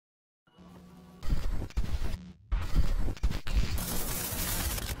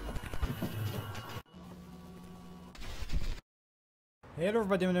Hey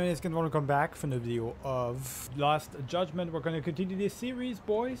everybody, my name is Ken. Welcome back from the video of Lost Judgment. We're going to continue this series,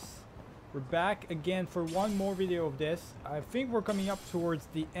 boys. We're back again for one more video of this. I think we're coming up towards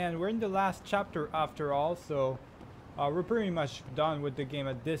the end. We're in the last chapter after all, so we're pretty much done with the game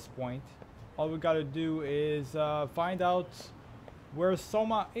at this point. All we got to do is find out where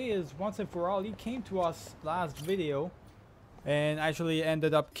Soma is once and for all. He came to us last video and actually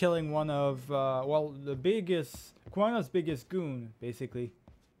ended up killing one of, well, Kuwana's biggest goon, basically.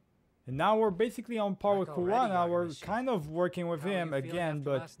 And now we're basically on par with Kuwana. We're kind of working with him again,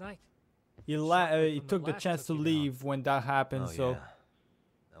 but he took the chance to leave when that happened, so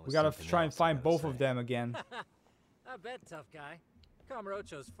we gotta try and find both of them again. I bet, tough guy.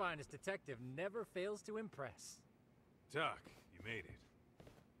 Kamurocho's finest detective never fails to impress. Doc, you made it.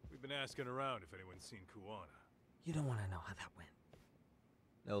 We've been asking around if anyone's seen Kuwana. You don't want to know how that went.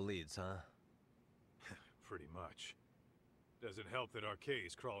 No leads, huh? Pretty much. Doesn't help that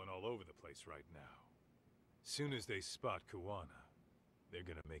Arcay's crawling all over the place right now. Soon as they spot Kuwana, they're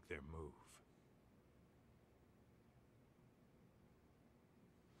gonna make their move.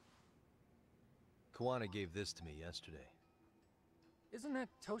 Kuwana gave this to me yesterday. Isn't that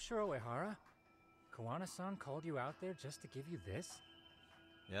Toshiro Ehara? Kuwana-san called you out there just to give you this?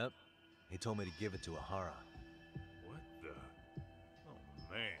 Yep. He told me to give it to Ehara. What the?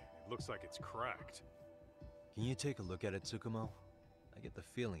 Oh man, it looks like it's cracked. Can you take a look at it, Tsukumo? I get the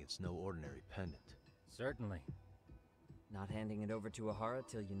feeling it's no ordinary pendant. Certainly. Not handing it over to Ehara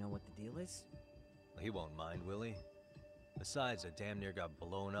till you know what the deal is? He won't mind, will he? Besides, I damn near got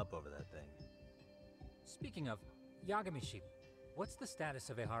blown up over that thing. Speaking of, Yagami-shi, what's the status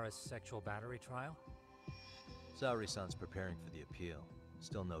of Ehara's sexual battery trial? Saori-san's preparing for the appeal.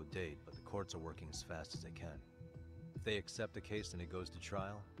 Still no date, but the courts are working as fast as they can. If they accept the case and it goes to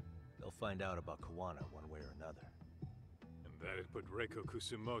trial, they'll find out about Kuwana one way or another. And that'd put Reiko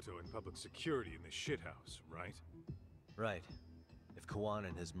Kusumoto in public security in the shithouse, right? Right. If Kuwana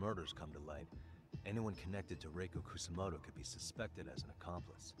and his murders come to light, anyone connected to Reiko Kusumoto could be suspected as an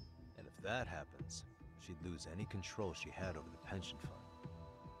accomplice. And if that happens, she'd lose any control she had over the pension fund.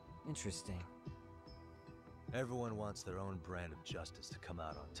 Interesting. Everyone wants their own brand of justice to come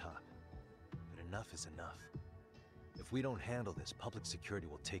out on top. But enough is enough. If we don't handle this, public security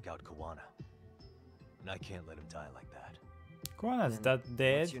will take out Kuwana. And I can't let him die like that. Kuwana's that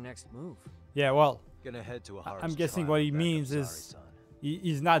dead. What's your next move? Yeah, well, Gonna head to Ehara's I'm guessing trial what he back up means is Saori-san.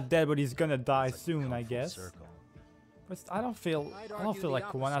 he's not dead, but he's gonna die It's like soon, come I full guess. circle. But I don't feel like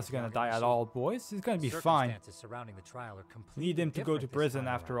Kuwana's gonna die at Yagami-shi. all, boys. He's gonna be fine. Circumstances surrounding the trial are completely Need him to go to different this prison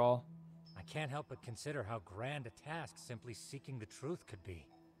time after around. all. I can't help but consider how grand a task simply seeking the truth could be.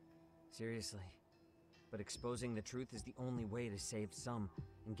 Seriously. But exposing the truth is the only way to save some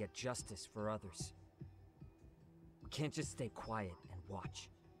and get justice for others. We can't just stay quiet and watch.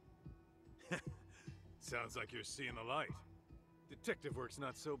 Sounds like you're seeing the light. Detective work's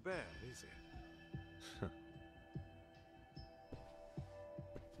not so bad, is it?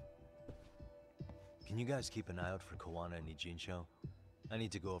 Can you guys keep an eye out for Kuwana and Ijincho? I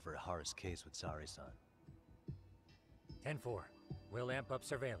need to go over Ehara's case with Saori-san. 10-4. We'll amp up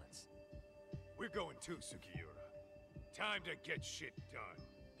surveillance. We're going too, Sukiura. Time to get shit done.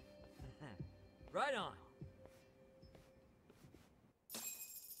 Right on.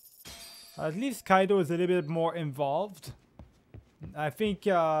 At least Kaido is a little bit more involved. I think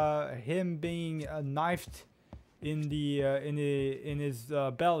him being knifed in his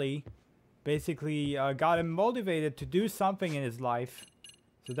belly basically got him motivated to do something in his life.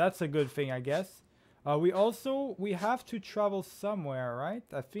 So that's a good thing, I guess. We have to travel somewhere, right?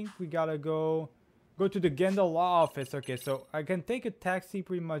 I think we gotta go to the Gendel law office. Okay, so I can take a taxi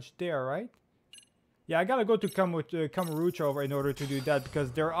pretty much there, right? Yeah, I gotta go to Kamurocho in order to do that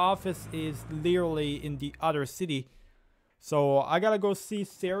because their office is literally in the other city. So I gotta go see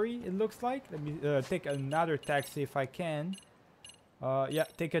Sari, it looks like. Let me take another taxi if I can. Yeah,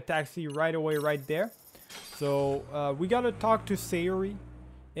 take a taxi right away right there. So we gotta talk to Sari.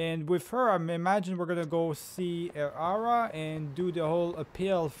 And with her, I imagine we're gonna go see Ehara and do the whole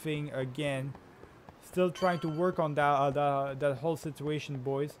appeal thing again. Still trying to work on that whole situation,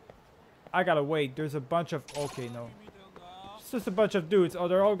 boys. I gotta wait. There's a bunch of... Okay, no. It's just a bunch of dudes. Oh,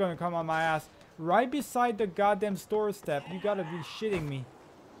 they're all gonna come on my ass. Right beside the goddamn store step. You gotta be shitting me.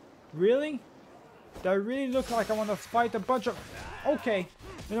 Really? Do I really look like I want to fight a bunch of... Okay.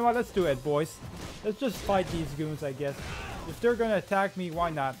 You know what? Let's do it, boys. Let's just fight these goons, I guess. If they're gonna attack me,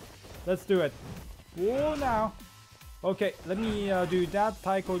 why not? Let's do it. Whoa, now. Okay, let me do that.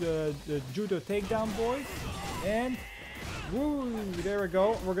 Taiko the judo takedown, boys. And woo, there we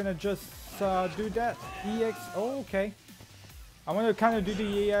go. We're gonna just do that. EX. Oh, okay. I want to kind of do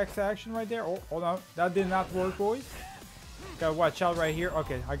the EX action right there. Oh, hold on. That did not work, boys. Gotta watch out right here.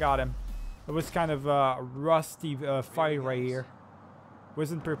 Okay, I got him. It was kind of a rusty fight right here.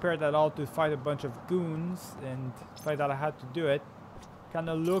 Wasn't prepared at all to fight a bunch of goons, and the fact that I had to do it kind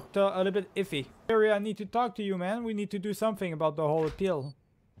of looked a little bit iffy. Harry, I need to talk to you, man. We need to do something about the whole appeal.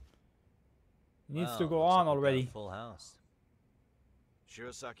 It needs to go on already. Full house.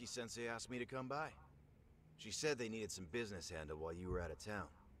 Shirosaki-sensei asked me to come by. She said they needed some business handled while you were out of town.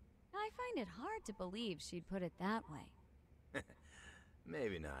 I find it hard to believe she'd put it that way.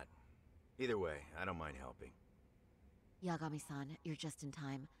 Maybe not. Either way, I don't mind helping. Yagami-san, you're just in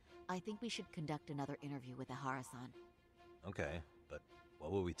time. I think we should conduct another interview with Ihara-san. Okay, but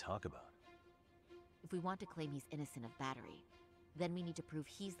what will we talk about? If we want to claim he's innocent of battery, then we need to prove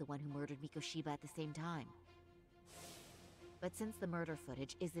he's the one who murdered Mikoshiba at the same time. But since the murder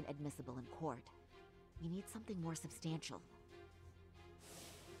footage isn't admissible in court, we need something more substantial.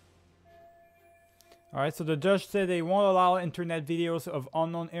 Alright, so the judge said they won't allow internet videos of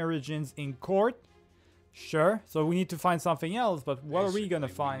unknown origins in court. Sure, so we need to find something else, but what are we gonna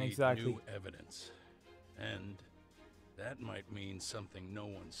find exactly? New evidence. And that might mean something no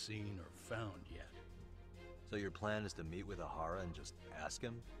one's seen or found yet. So your plan is to meet with Ihara and just ask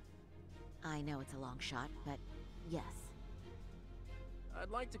him? I know it's a long shot, but yes. I'd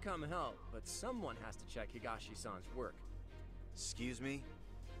like to come help, but someone has to check Higashi-san's work. Excuse me?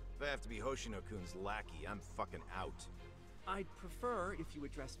 If I have to be Hoshino-kun's lackey, I'm fucking out. I'd prefer if you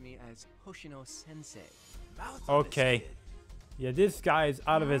address me as Hoshino-sensei. Mouth on this Okay. kid. Yeah, this guy is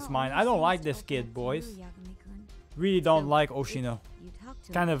out of his mind. I don't like this kid, boys. Really don't like Oshino.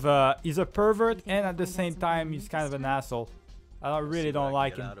 Kind of, he's a pervert, and at the same time, he's kind of an asshole. I really don't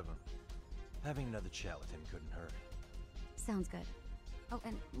like him. Having another chat with him couldn't hurt. Sounds good. Oh,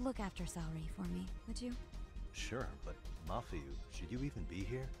 and look after Saori for me, would you? Sure, but Mafuyu, should you even be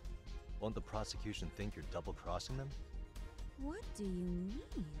here? Won't the prosecution think you're double-crossing them? What do you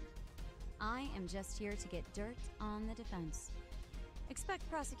mean? I am just here to get dirt on the defense. Expect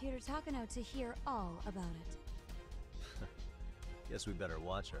Prosecutor Takano to hear all about it. Guess we better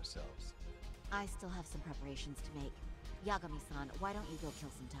watch ourselves. I still have some preparations to make. Yagami-san, why don't you go kill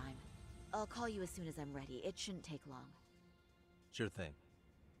some time? I'll call you as soon as I'm ready. It shouldn't take long. Sure thing.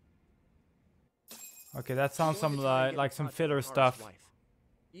 Okay, that sounds some like some filler Ihara's stuff. wife.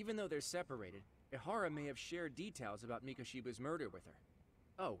 Even though they're separated, Ihara may have shared details about Mikoshiba's murder with her.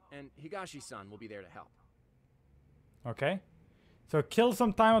 Oh, and Higashi-san will be there to help. Okay. So kill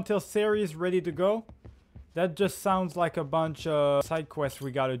some time until Sari is ready to go. That just sounds like a bunch of side quests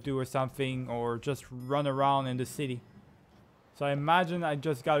we gotta do or something, or just run around in the city. So I imagine I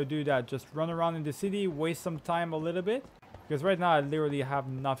just gotta do that. Just run around in the city, waste some time a little bit. Because right now I literally have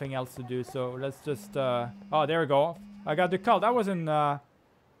nothing else to do. So let's just, oh, there we go. I got the call. That wasn't long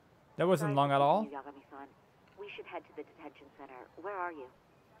at all. Yagami-san, we should head to the detention center. Where are you?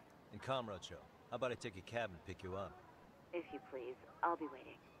 In Kamurocho. How about I take a cab and pick you up? If you please, I'll be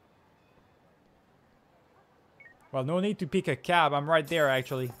waiting. Well, no need to pick a cab. I'm right there,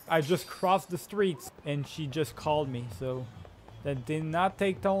 actually. I just crossed the streets, and she just called me. So that did not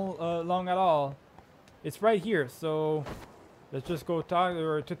take long at all. It's right here. So let's just go talk,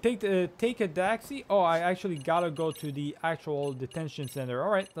 or to take a taxi. Oh, I actually gotta go to the actual detention center. All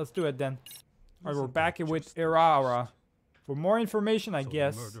right, let's do it then. All right, we're back with Irara. For more information, I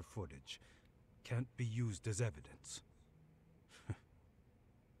guess. The murder footage can't be used as evidence.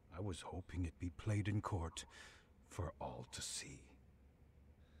 I was hoping it'd be played in court for all to see.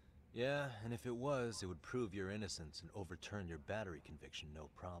 Yeah, and if it was, it would prove your innocence and overturn your battery conviction, no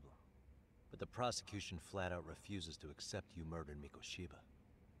problem. But the prosecution flat out refuses to accept you murdered Mikoshiba.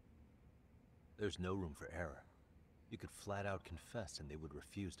 There's no room for error. You could flat out confess and they would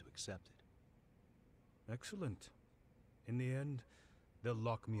refuse to accept it. Excellent. In the end, they'll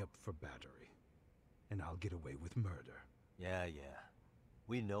lock me up for battery, and I'll get away with murder. Yeah.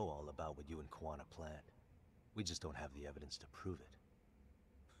 We know all about what you and Kuwana planned. We just don't have the evidence to prove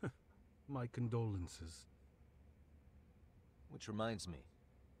it. My condolences. Which reminds me,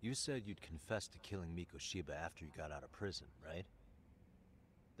 you said you'd confess to killing Mikoshiba after you got out of prison, right?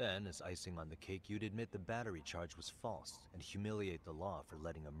 Then, as icing on the cake, you'd admit the battery charge was false and humiliate the law for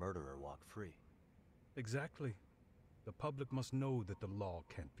letting a murderer walk free. Exactly. The public must know that the law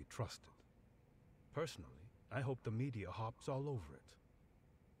can't be trusted. Personally, I hope the media hops all over it.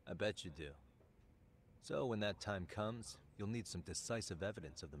 I bet you do. So when that time comes, you'll need some decisive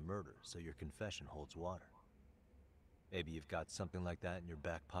evidence of the murder so your confession holds water. Maybe you've got something like that in your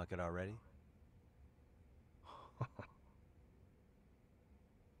back pocket already?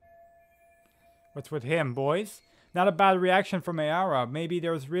 What's with him, boys? not a bad reaction from Ayara. Maybe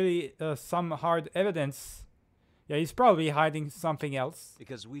there's really some hard evidence. Yeah, he's probably hiding something else.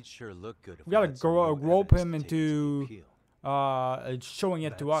 Because we'd sure look good if We gotta had some real rope evidence him to take to into the appeal. showing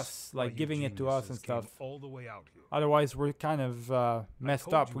it to That's us, why like you giving it to us and geniuses came stuff. all the way out here. Otherwise, we're kind of messed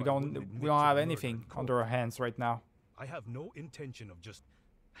told up. you We I don't wouldn't admit we don't to have murder anything in court. under our hands right now. I have no intention of just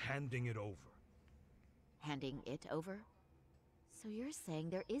handing it over. Handing it over? So you're saying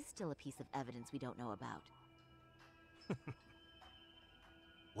there is still a piece of evidence we don't know about?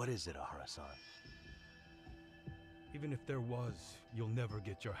 What is it, Ahara-san? Even if there was, you'll never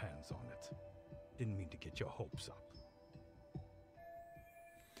get your hands on it. Didn't mean to get your hopes up.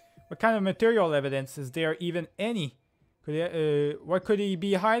 What kind of material evidence is there, even any? What could he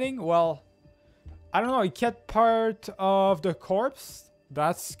be hiding? Well, I don't know. He kept part of the corpse.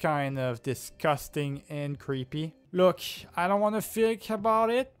 That's kind of disgusting and creepy. Look, I don't want to think about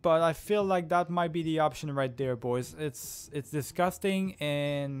it, but I feel like that might be the option right there, boys. It's disgusting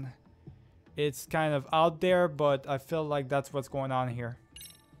and it's kind of out there, but I feel like that's what's going on here.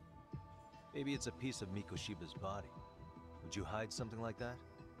 Maybe it's a piece of Mikoshiba's body. Would you hide something like that?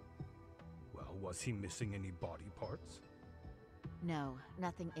 Well, was he missing any body parts? No,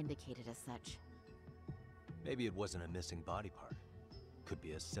 nothing indicated as such. Maybe it wasn't a missing body part. Could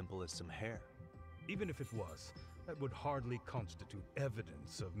be as simple as some hair. Even if it was, that would hardly constitute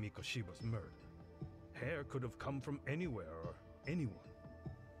evidence of Mikoshiba's murder. Hair could have come from anywhere or anyone.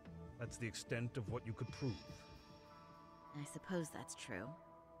 That's the extent of what you could prove. I suppose that's true.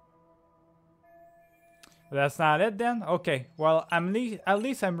 That's not it then? Okay, well, at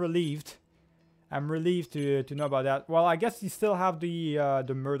least I'm relieved. I'm relieved to know about that. Well, I guess you still have the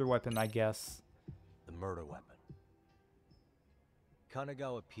murder weapon, I guess. The murder weapon.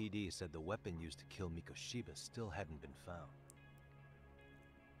 Kanagawa PD said the weapon used to kill Mikoshiba still hadn't been found.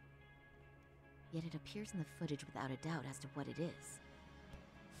 Yet it appears in the footage without a doubt as to what it is.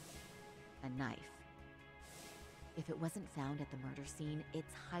 A knife. If it wasn't found at the murder scene,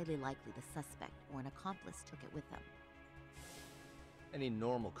 it's highly likely the suspect or an accomplice took it with them. Any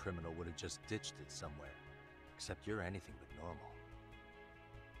normal criminal would have just ditched it somewhere. Except you're anything but normal.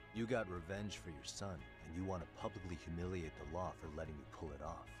 You got revenge for your son, and you want to publicly humiliate the law for letting you pull it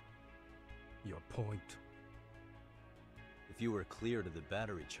off. Your point? If you were cleared of the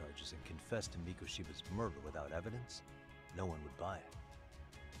battery charges and confessed to Mikoshiba's murder without evidence, no one would buy it.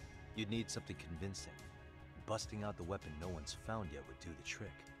 You'd need something convincing. Busting out the weapon no one's found yet would do the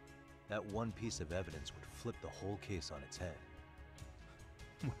trick. That one piece of evidence would flip the whole case on its head.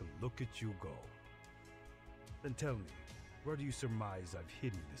 Well, look at you go. Then tell me, where do you surmise I've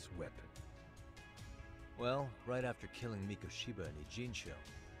hidden this weapon? Well, right after killing Mikoshiba and Ijincho,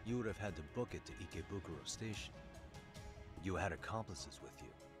 you would have had to book it to Ikebukuro Station. You had accomplices with you.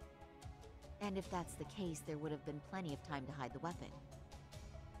 And if that's the case, there would have been plenty of time to hide the weapon.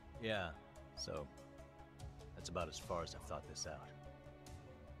 Yeah, so that's about as far as I've thought this out.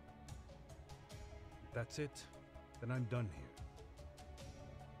 If that's it, then I'm done here.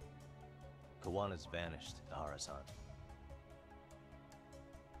 Kawana's vanished, Ahara-san.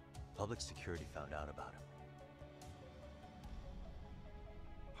 Public security found out about him.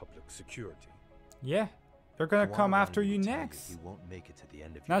 Public security? Yeah, they're gonna Kawana come wanted after me to you tell next. He won't make it to the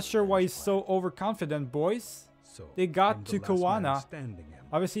end of Not your sure why revenge he's plan. so overconfident, boys. So, They got I'm to the last man Kawana. standing, am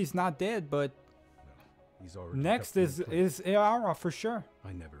I? Obviously, he's not dead, but He's already next kept me is in place. Ayara for sure.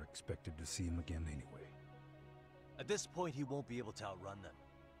 I never expected to see him again anyway. At this point, he won't be able to outrun them.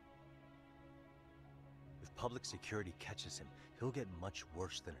 If public security catches him, he'll get much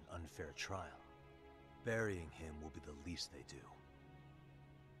worse than an unfair trial. Burying him will be the least they do.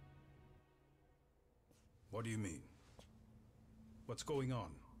 What do you mean? What's going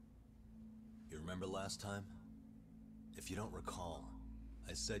on? You remember last time? If you don't recall,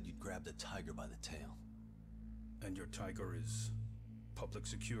 I said you'd grab the tiger by the tail. And your tiger is public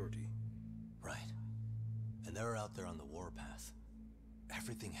security? Right. And they're out there on the warpath.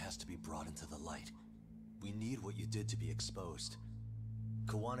 Everything has to be brought into the light. We need what you did to be exposed.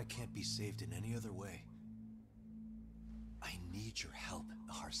 Kawana can't be saved in any other way. I need your help,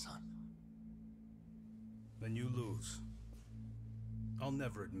 Ahara-san. Then you lose. I'll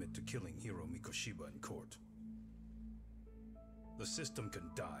never admit to killing Hiro Mikoshiba in court. The system can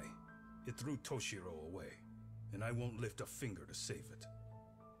die. It threw Toshiro away, and I won't lift a finger to save it.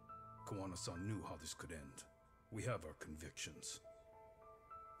 Kawana-san knew how this could end. We have our convictions.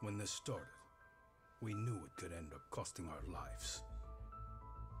 When this started, we knew it could end up costing our lives.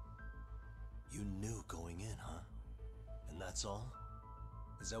 You knew going in, huh? And that's all?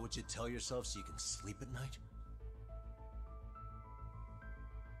 Is that what you tell yourself so you can sleep at night?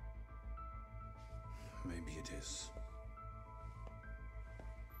 Maybe it is.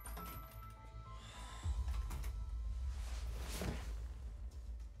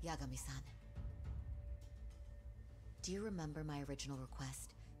 Yagami-san. Do you remember my original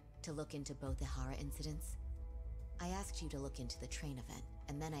request to look into both Ihara incidents? I asked you to look into the train event,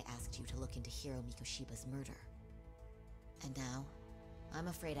 and then I asked you to look into Hiro Mikoshiba's murder. And now, I'm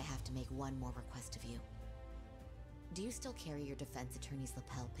afraid I have to make one more request of you. Do you still carry your defense attorney's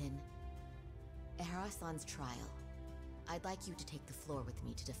lapel pin? Ihara-san's trial. I'd like you to take the floor with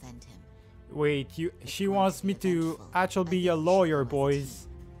me to defend him. Wait, she wants me to actually be a lawyer, boys.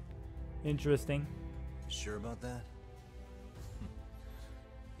 Interesting. Sure about that?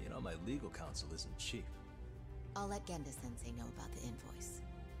 You know, my legal counsel isn't cheap. I'll let Genda-sensei know about the invoice.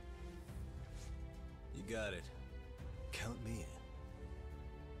 You got it. Count me in.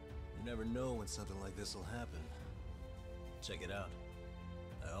 You never know when something like this will happen. Check it out.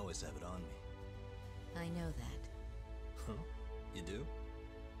 I always have it on me. I know that. Huh? You do?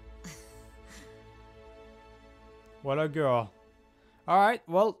 What a girl. Alright,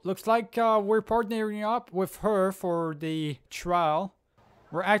 well, looks like we're partnering up with her for the trial.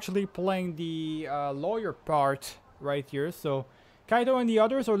 We're actually playing the lawyer part right here. So, Kaido and the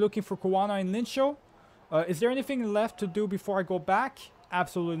others are looking for Kuwana and Lincho. Is there anything left to do before I go back?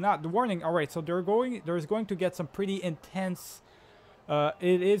 Absolutely not. The warning. Alright, so there's going to get some pretty intense...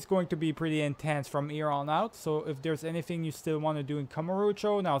 it is going to be pretty intense from here on out. So if there's anything you still want to do in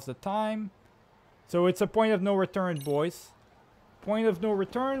Kamurocho, now's the time. So it's a point of no return, boys. Point of no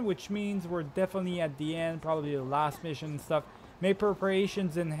return, which means we're definitely at the end, probably the last mission and stuff. Make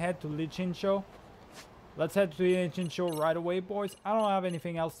preparations and head to Lichincho. Let's head to Lichincho right away, boys. I don't have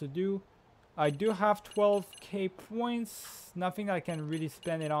anything else to do. I do have 12k points. Nothing I can really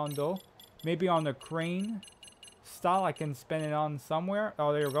spend it on though. Maybe on the crane style I can spend it on somewhere.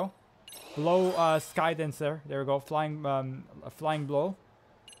 Oh, there we go. Blow sky dancer. There we go. Flying flying blow.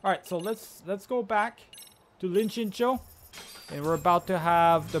 Alright, so let's go back to Linchincho. And we're about to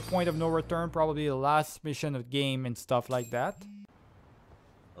have the point of no return, probably the last mission of the game and stuff like that.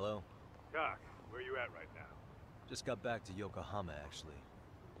 Hello? Doc, where you at right now? Just got back to Yokohama, actually.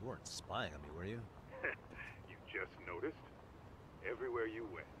 You weren't spying on me, were you? You just noticed? Everywhere you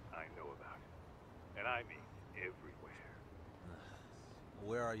went, I know about it. And I mean everywhere.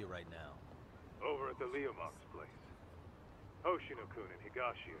 Where are you right now? Over at the Leomong's place. Hoshino-kun and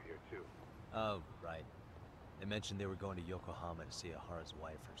Higashi are here too. Oh, right. They mentioned they were going to Yokohama to see Ahara's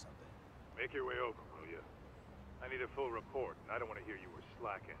wife or something. Make your way over, will you? I need a full report, and I don't want to hear you were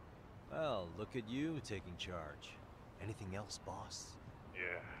slacking. Well, look at you taking charge. Anything else, boss?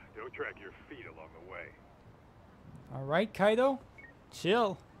 Yeah, don't drag your feet along the way. Alright, Kaido.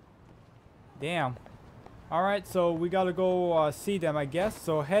 Chill. Damn. Alright, so we gotta go see them, I guess.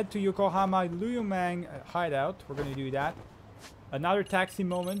 So head to Yokohama Leomong hideout. We're gonna do that. Another taxi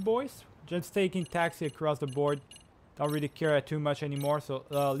moment, boys. Just taking taxi across the board. Don't really care too much anymore. So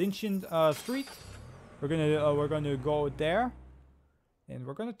Linchin Street. We're gonna go there, and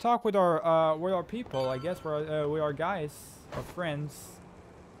we're gonna talk with our people. I guess with our guys, our friends.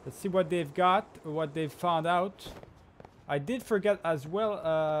 Let's see what they've got, what they've found out. I did forget as well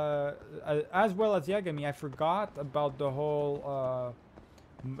as Yagami. I forgot about the whole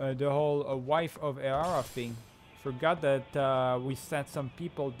wife of Eara thing. Forgot that we sent some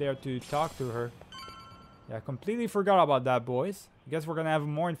people there to talk to her. Yeah, completely forgot about that, boys. I guess we're gonna have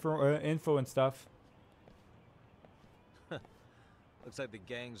more info and stuff. Looks like the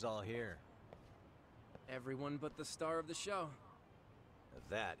gang's all here. Everyone but the star of the show.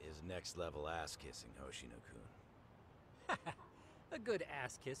 That is next level ass kissing, Hoshino-kun. A good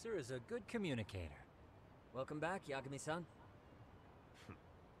ass kisser is a good communicator. Welcome back, Yagami-san.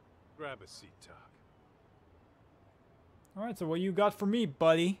 Grab a seat, Doc. Alright, so what you got for me,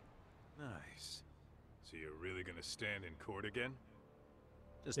 buddy? Nice. So you're really gonna stand in court again?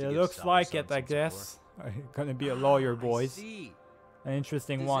 Just It looks like it, I guess. Gonna be a lawyer, boys. I see. An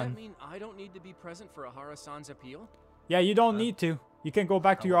interesting Does one. that mean I don't need to be present for Ahara-san's appeal? Yeah, you don't need to. You can go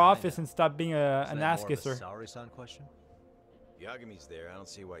back to your office and stop being an ass kisser. Saori-san question? Yagami's there, I don't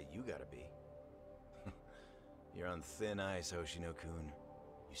see why you gotta be. You're on thin ice, Hoshino-kun.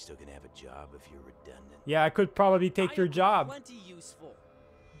 You still gonna have a job if you're redundant. Yeah, I could probably take your job. Plenty useful.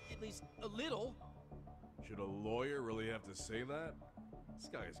 At least a little. Should a lawyer really have to say that? This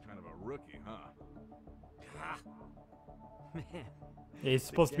guy is kind of a rookie, huh? Man. Yeah, he's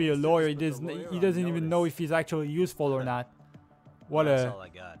supposed to be a lawyer. He doesn't even know if he's actually useful or not. What That's a all I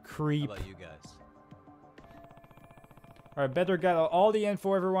got. creep. How about you guys? Alright, better get all the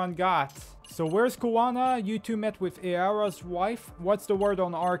info everyone got. So where's Kuwana? You two met with Eara's wife. What's the word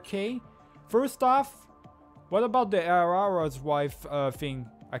on RK? First off, What about the Arara's wife thing?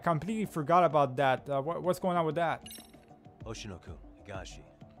 I completely forgot about that. What's going on with that? Oshino-kun, Higashi,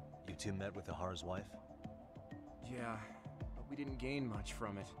 you two met with Ahara's wife? Yeah, but we didn't gain much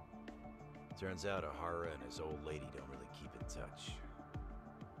from it. Turns out Ahara and his old lady don't really keep in touch.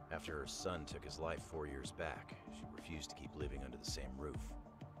 After her son took his life 4 years back, she refused to keep living under the same roof.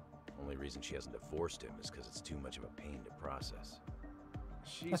 Only reason she hasn't divorced him is because it's too much of a pain to process.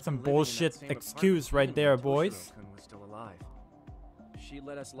 That's some bullshit excuse right there, boys. Toshiro-kun was still alive. She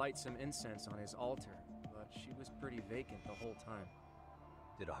let us light some incense on his altar, but she was pretty vacant the whole time.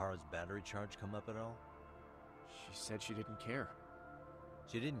 Did Ahara's battery charge come up at all? She said she didn't care.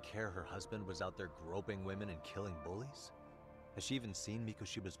 She didn't care her husband was out there groping women and killing bullies? Has she even seen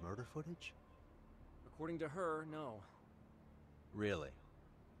Mikoshiba's murder footage? According to her, no. Really?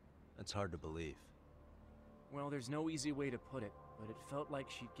 That's hard to believe. Well, there's no easy way to put it, but it felt like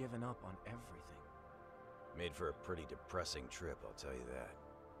she'd given up on everything. Made for a pretty depressing trip, I'll tell you that.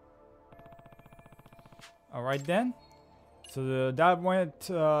 All right then. So that went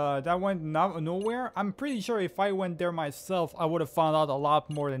nowhere. I'm pretty sure if I went there myself, I would have found out a lot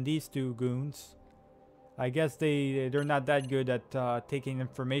more than these two goons. I guess they're not that good at taking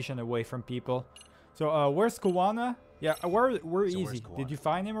information away from people. So where's Kawana? Yeah, we're So easy. Did you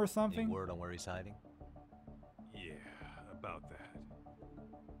find him or something? Any word on where he's hiding? Yeah, about that.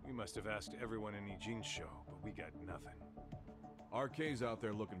 We must have asked everyone in Ijincho, but we got nothing. RK's out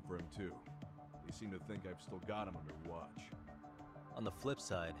there looking for him too. They seem to think I've still got him under watch. On the flip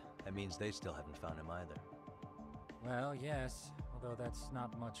side, that means they still haven't found him either. Well, yes, although that's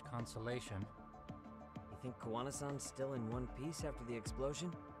not much consolation. You think Kawana-san's still in one piece after the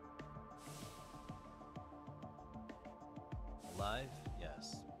explosion? Alive?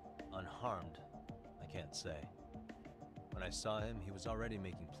 Yes. Unharmed? I can't say. When I saw him, he was already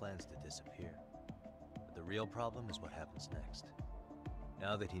making plans to disappear. But the real problem is what happens next.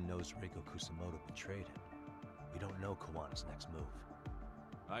 Now that he knows Reiko Kusamoto betrayed him, we don't know Kawana's next move.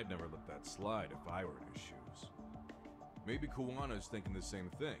 I'd never let that slide if I were in his shoes. Maybe Kawana's thinking the same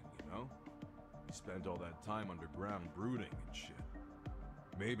thing, you know? He spent all that time underground brooding and shit.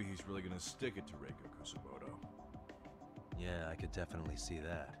 Maybe he's really gonna stick it to Reiko Kusamoto. Yeah, I could definitely see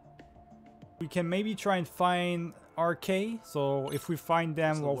that. We can maybe try and find RK. So if we find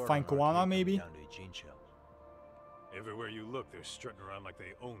them, we'll find Kawana maybe. Down to Ijincho. Everywhere you look, they're strutting around like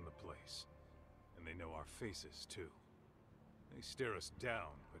they own the place. And they know our faces, too. They stare us down,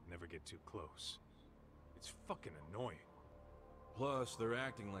 but never get too close. It's fucking annoying. Plus, they're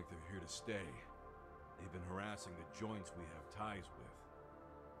acting like they're here to stay. They've been harassing the joints we have ties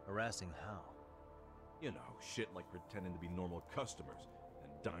with. Harassing how? You know, shit like pretending to be normal customers,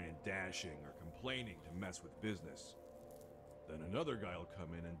 and dying dashing or complaining to mess with business. Then another guy'll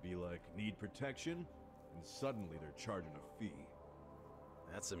come in and be like, need protection? And suddenly they're charging a fee.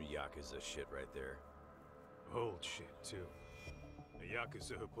 That's some Yakuza shit right there. Old shit, too. The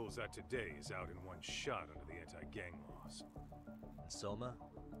Yakuza who pulls that today is out in one shot under the anti-gang laws. And Soma?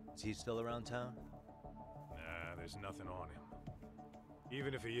 Is he still around town? Nah, there's nothing on him.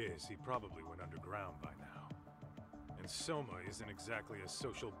 Even if he is, he probably went underground by now. And Soma isn't exactly a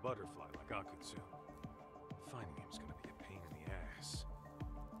social butterfly like Akutsu. Finding him's gonna be a pain in the ass.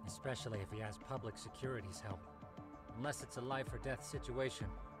 Especially if he has public security's help. Unless it's a life or death situation,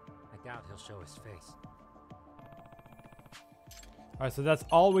 I doubt he'll show his face. Alright, so that's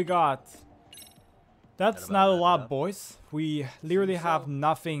all we got. That's not a lot, boys. We literally have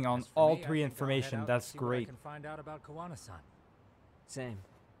nothing on all three information. That's great. I can find out about Kawana-san. Same.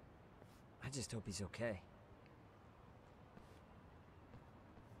 I just hope he's okay.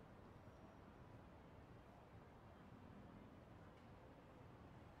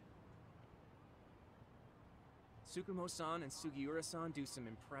 Tsukumo-san and Sugiura-san do some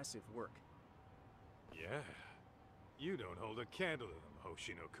impressive work. Yeah. You don't hold a candle to them,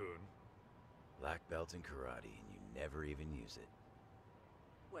 Hoshino-kun. Black belt in karate, and you never even use it.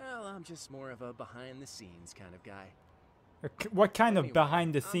 Well, I'm just more of a behind-the-scenes kind of guy. What kind of Anyway,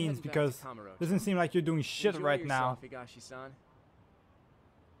 behind the I'm sines? heading back Because to Kamurocho. doesn't seem like you're doing shit Enjoy right now. yourself, Higashi-san.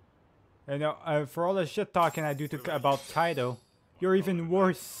 You know, for all the shit talking I do about Kaido, you're even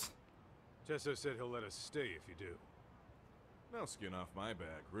worse. Tesso said he'll let us stay if you do. No skin off my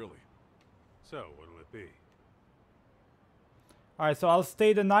back, really. So, what'll it be? Alright, so I'll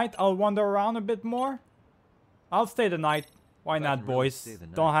stay the night. I'll wander around a bit more. I'll stay the night. Why If I not, can really boys? stay the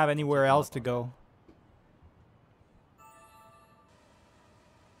Don't night, have I'll anywhere take you else up to on go.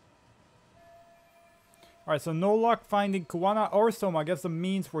 Alright, so no luck finding Kawana or Soma. I guess the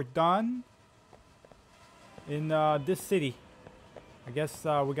means were done in this city. I guess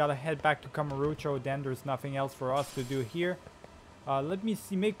we gotta head back to Kamurocho. Then there's nothing else for us to do here. Let me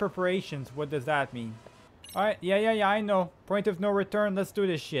see. Make preparations. What does that mean? Alright, yeah, I know. Point of no return. Let's do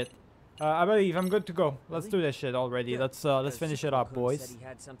this shit. I believe I'm good to go. Let's do this shit already. Good. Let's finish it up, boys. Said he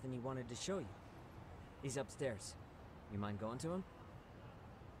had something he wanted to show you. He's upstairs. You mind going to him?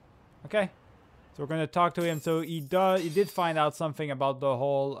 Okay. So we're gonna talk to him. So he did find out something about the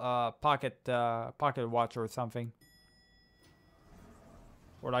whole pocket watch or something.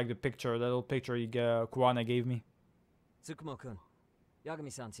 Or like the little picture Kuwana gave me. Tsukumo-kun,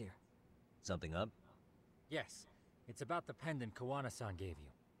 Yagami-san's here. Something up? Yes, it's about the pendant Kawana-san gave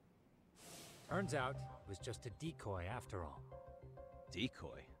you. Turns out it was just a decoy after all.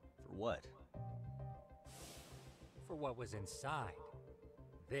 Decoy? For what? For what was inside.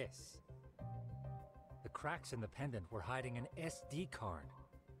 This. The cracks in the pendant were hiding an SD card,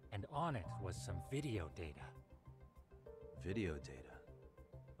 and on it was some video data. Video data?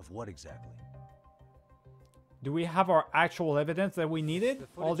 Of what exactly? Do we have our actual evidence that we needed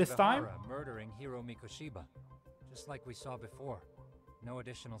all this time? Ihara murdering Hiro Mikoshiba, just like we saw before. No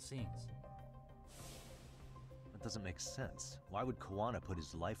additional scenes. That doesn't make sense. Why would Kawana put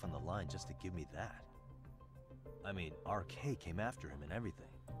his life on the line just to give me that? I mean, RK came after him and everything.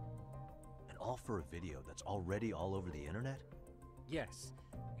 And all for a video that's already all over the internet? Yes,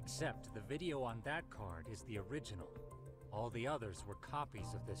 except the video on that card is the original. All the others were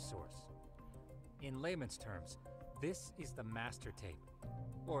copies of this source. In layman's terms, this is the master tape.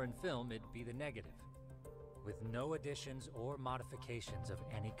 Or in film, it'd be the negative. With no additions or modifications of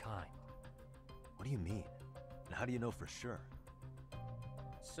any kind. What do you mean? And how do you know for sure?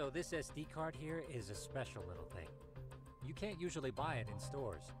 So this SD card here is a special little thing. You can't usually buy it in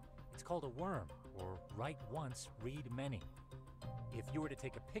stores. It's called a worm, or write once, read many. If you were to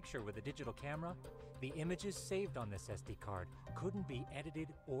take a picture with a digital camera, the images saved on this SD card couldn't be edited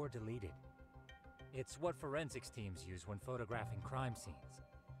or deleted. It's what forensics teams use when photographing crime scenes.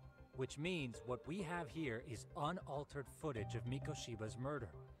 Which means what we have here is unaltered footage of Mikoshiba's murder.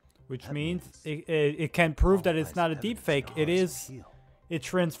 Which means it can prove that it's not a deepfake. It is. It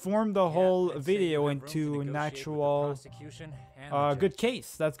transformed the whole video into an actual good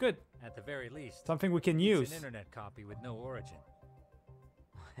case. That's good. At the very least, something we can it's use. An internet copy with no origin.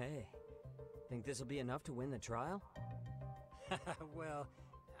 Hey, think this'll be enough to win the trial? Well,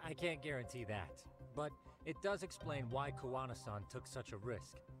 I can't guarantee that, but it does explain why Kawana-san took such a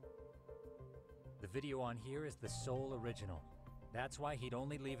risk. The video on here is the sole original. That's why he'd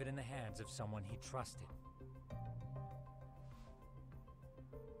only leave it in the hands of someone he trusted.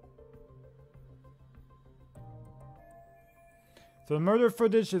 So the murder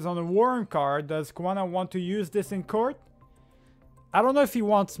footage is on the warrant card. Does Kawana want to use this in court? I don't know if he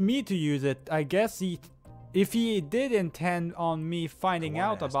wants me to use it. I guess if he did intend on me finding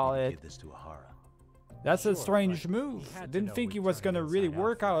out about it, that's a strange move. I didn't think he was gonna really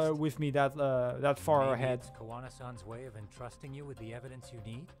work out with me that far ahead. It's Kawana-san's way of entrusting you with the evidence you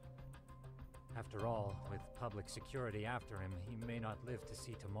need. After all, with public security after him, he may not live to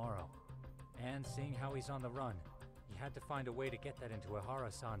see tomorrow. And seeing how he's on the run, he had to find a way to get that into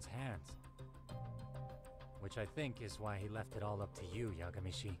Ihara-san's hands. Which I think is why he left it all up to you,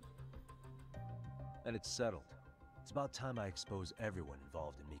 Yagami-shi. And it's settled. It's about time I expose everyone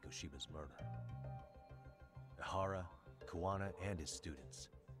involved in Mikoshiba's murder. Ihara, Kawana, and his students.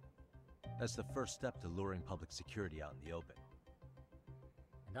 That's the first step to luring public security out in the open.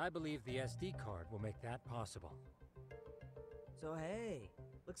 And I believe the SD card will make that possible. So hey,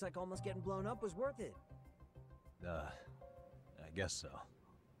 looks like almost getting blown up was worth it. I guess so.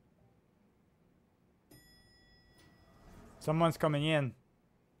 Someone's coming in.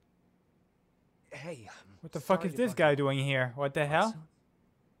 Hey, what the fuck is this guy doing here? What the hell?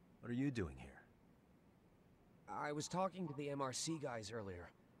 What are you doing here? I was talking to the MRC guys earlier.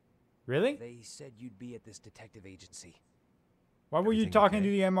 Really? They said you'd be at this detective agency. What were you talking to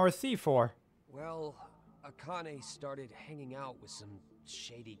the MRC for? Well, Akane started hanging out with some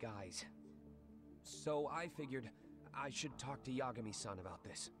shady guys. So I figured I should talk to Yagami-san about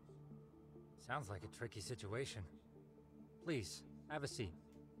this. Sounds like a tricky situation. Please, have a seat.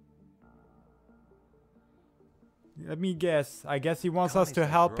 Let me guess. I guess he wants us to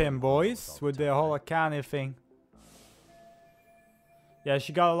help him, boys, with the whole Akane thing. Yeah,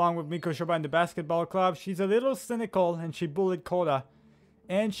 she got along with Mikoshiba in the basketball club. She's a little cynical and she bullied Koda.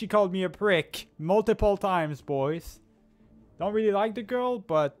 And she called me a prick multiple times, boys. Don't really like the girl,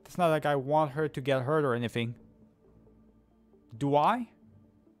 but it's not like I want her to get hurt or anything. Do I?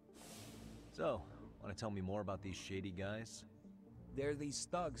 So, want to tell me more about these shady guys? They're these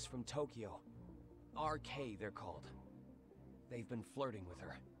thugs from Tokyo. RK, they're called. they've been flirting with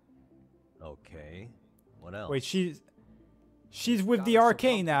her. Okay. What else? Wait, she's with Got the her so RK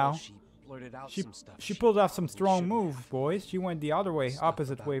now. comfortable, She blurted out some stuff. She pulled off some probably strong shouldn't moves, have. boys. She went the other way, Stuff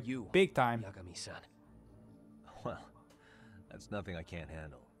opposite about way, you, big time. Yagami-san. Well, that's nothing I can't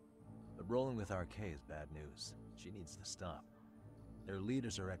handle. But rolling with RK is bad news. She needs to stop. Their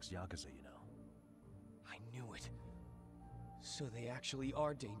leaders are ex-Yakuza, you know. I knew it. So they actually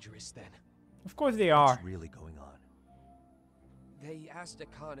are dangerous then. Of course they are. What's really going on? They asked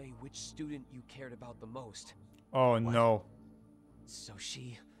Akane which student you cared about the most. Oh no. So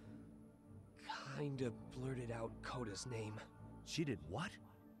she kinda blurted out Koda's name. She did what?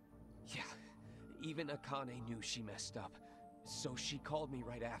 Yeah, even Akane knew she messed up. So she called me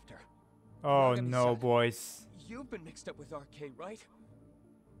right after. Oh Yagami-san, no, boys. You've been mixed up with RK, right?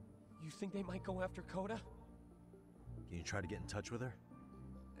 You think they might go after Koda? Can you try to get in touch with her?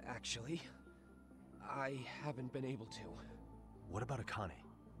 Actually, I haven't been able to. What about Akane?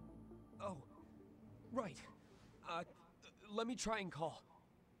 Oh, right. Let me try and call.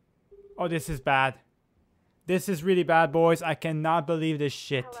 Oh, this is bad. This is really bad, boys. I cannot believe this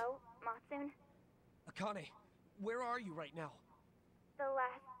shit. Hello, Matsun? Akane, where are you right now? The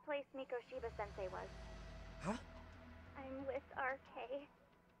last place Mikoshiba-sensei was. Huh? I'm with RK.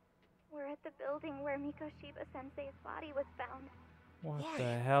 We're at the building where Mikoshiba-sensei's body was found. What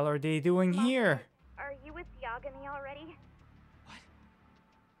the hell are they doing here? Are you with Yagami already?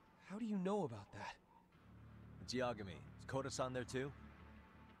 How do you know about that? It's Yagami. Is Koda-san there too?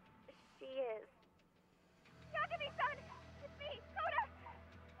 She is. Yagami-san! It's me, Koda!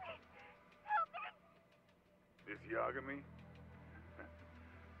 Please, help me! Is Yagami?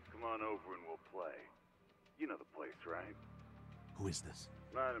 Come on over and we'll play. You know the place, right? Who is this?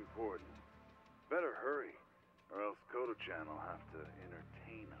 Not important. Better hurry, or else Kodo-chan will have to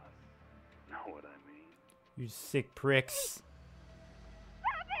entertain us. Know what I mean? You sick pricks.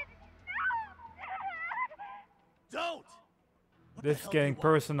 Don't! This is getting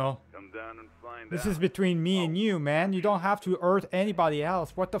personal. Come down and find This out. is between me and you, man. You don't have to hurt anybody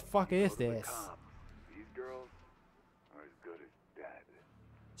else. What the fuck is this? These girls are as good as dead.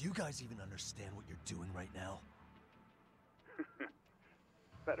 Do you guys even understand what you're doing right now?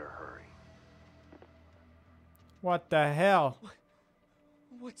 Better hurry. What the hell?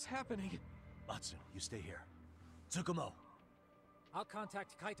 What's happening? Matsu, you stay here. Tsukumo. I'll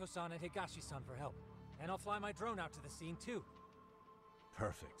contact Kaito-san and Higashi-san for help. And I'll fly my drone out to the scene too.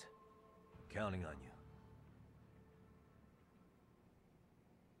 Perfect. I'm counting on you.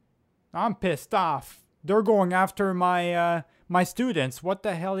 I'm pissed off. They're going after my my students. What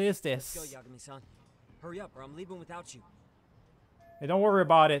the hell is this? Let's go, Yagami-san. Hurry up, or I'm leaving without you. Hey, don't worry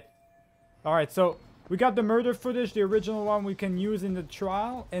about it. Alright, so we got the murder footage, the original one we can use in the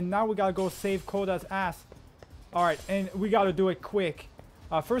trial. And now we gotta go save Koda's ass. Alright, and we gotta do it quick.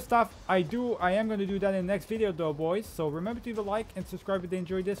 First off, I am going to do that in the next video though, boys. So remember to leave a like and subscribe if you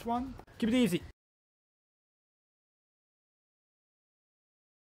enjoyed this one. Keep it easy.